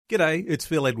G'day, it's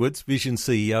Phil Edwards, Vision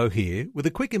CEO here, with a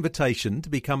quick invitation to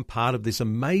become part of this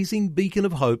amazing beacon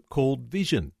of hope called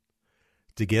Vision.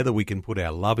 Together we can put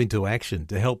our love into action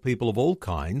to help people of all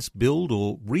kinds build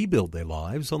or rebuild their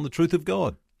lives on the truth of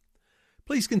God.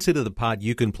 Please consider the part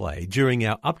you can play during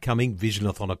our upcoming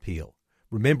Visionathon appeal,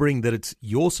 remembering that it's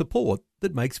your support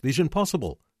that makes Vision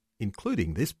possible,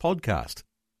 including this podcast.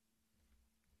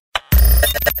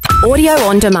 Audio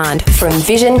on demand from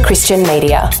Vision Christian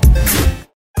Media.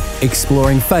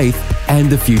 Exploring faith and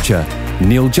the future.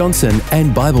 Neil Johnson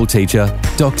and Bible teacher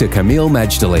Dr. Kameel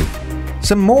Majdali.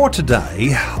 Some more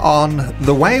today on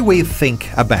the way we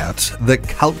think about the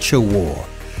culture war.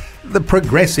 The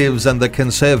progressives and the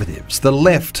conservatives, the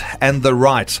left and the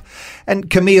right. And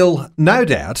Kameel, no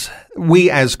doubt,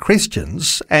 we as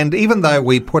Christians, and even though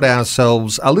we put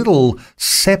ourselves a little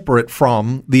separate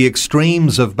from the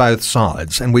extremes of both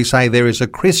sides, and we say there is a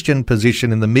Christian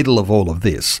position in the middle of all of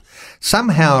this,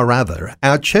 somehow or other,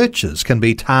 our churches can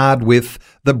be tarred with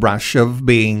the brush of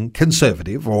being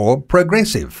conservative or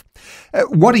progressive.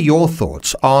 What are your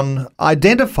thoughts on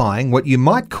identifying what you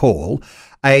might call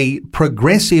a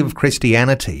progressive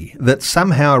Christianity that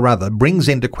somehow or other brings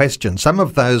into question some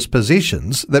of those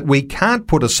positions that we can't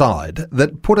put aside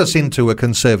that put us into a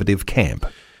conservative camp?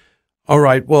 All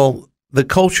right. Well, the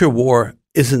culture war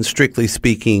isn't strictly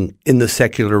speaking in the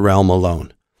secular realm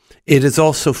alone. It is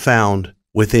also found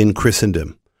within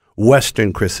Christendom,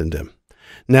 Western Christendom.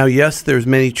 Now, yes, there's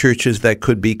many churches that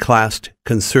could be classed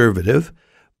conservative,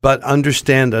 but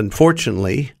understand,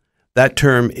 unfortunately, that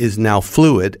term is now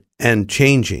fluid and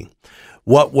changing.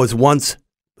 What was once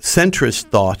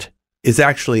centrist thought is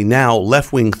actually now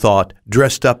left-wing thought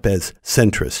dressed up as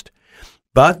centrist.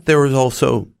 But there is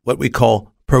also what we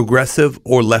call progressive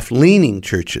or left-leaning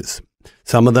churches.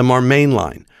 Some of them are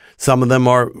mainline. Some of them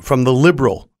are from the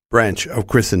liberal branch of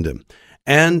Christendom.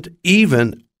 And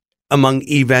even among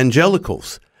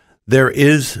evangelicals, there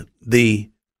is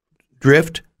the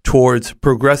drift towards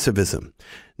progressivism.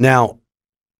 Now,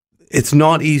 it's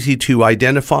not easy to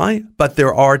identify, but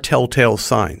there are telltale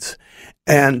signs.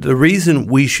 And the reason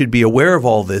we should be aware of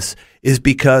all this is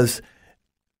because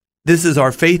this is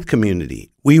our faith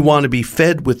community. We want to be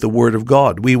fed with the Word of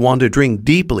God. We want to drink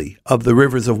deeply of the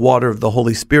rivers of water of the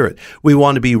Holy Spirit. We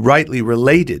want to be rightly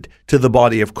related to the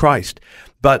body of Christ.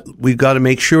 But we've got to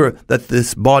make sure that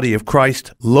this body of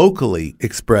Christ, locally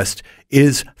expressed,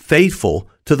 is faithful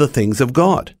to the things of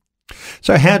God.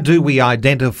 So how do we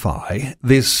identify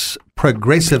this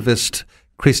progressivist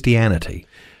Christianity?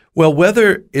 Well,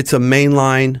 whether it's a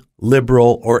mainline,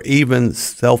 liberal, or even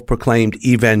self-proclaimed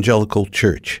evangelical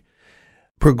church,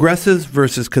 progressives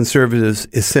versus conservatives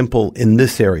is simple in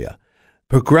this area.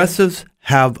 Progressives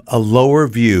have a lower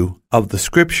view of the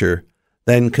Scripture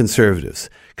than conservatives.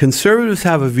 Conservatives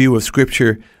have a view of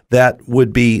Scripture that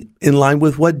would be in line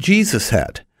with what Jesus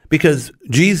had, because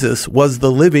Jesus was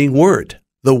the living Word.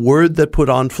 The Word that put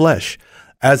on flesh.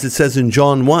 As it says in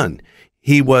John 1,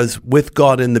 he was with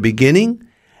God in the beginning,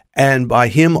 and by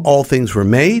him all things were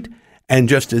made. And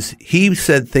just as he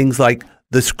said things like,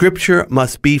 the Scripture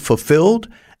must be fulfilled,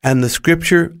 and the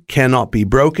Scripture cannot be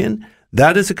broken,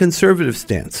 that is a conservative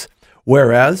stance.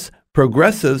 Whereas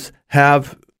progressives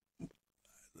have,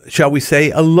 shall we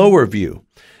say, a lower view.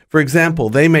 For example,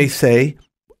 they may say,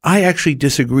 I actually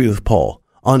disagree with Paul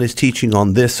on his teaching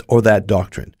on this or that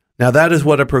doctrine. Now, that is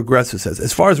what a progressive says.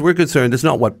 As far as we're concerned, it's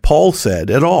not what Paul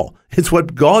said at all. It's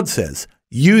what God says,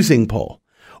 using Paul.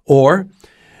 Or,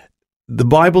 the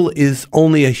Bible is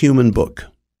only a human book.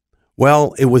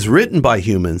 Well, it was written by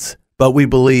humans, but we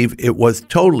believe it was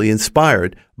totally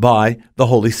inspired by the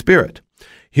Holy Spirit.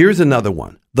 Here's another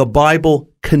one. The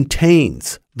Bible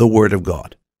contains the Word of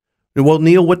God. Well,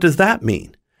 Neil, what does that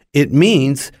mean? It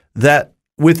means that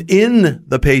within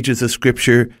the pages of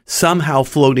Scripture, somehow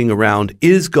floating around,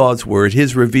 is God's Word,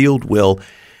 His revealed will,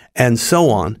 and so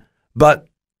on. But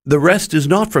the rest is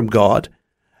not from God.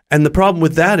 And the problem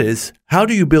with that is, how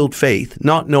do you build faith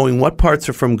not knowing what parts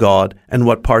are from God and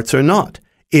what parts are not?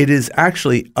 It is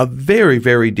actually a very,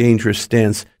 very dangerous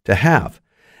stance to have.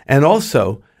 And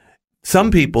also,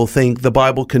 some people think the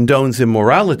Bible condones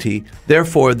immorality,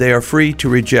 therefore they are free to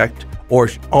reject or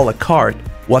a la carte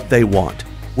what they want.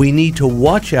 We need to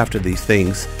watch after these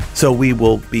things so we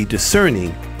will be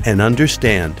discerning and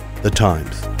understand the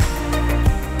times.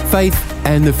 Faith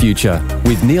and the Future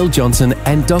with Neil Johnson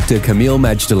and Dr. Kameel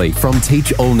Majdali from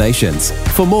Teach All Nations.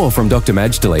 For more from Dr.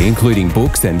 Majdali, including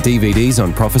books and DVDs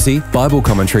on prophecy, Bible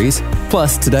commentaries,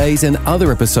 plus today's and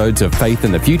other episodes of Faith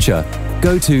and the Future,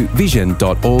 go to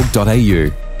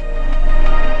vision.org.au.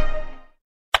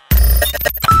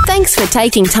 Thanks for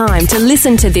taking time to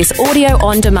listen to this audio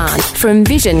on demand from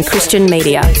Vision Christian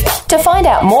Media. To find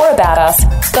out more about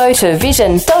us, go to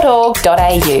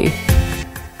vision.org.au.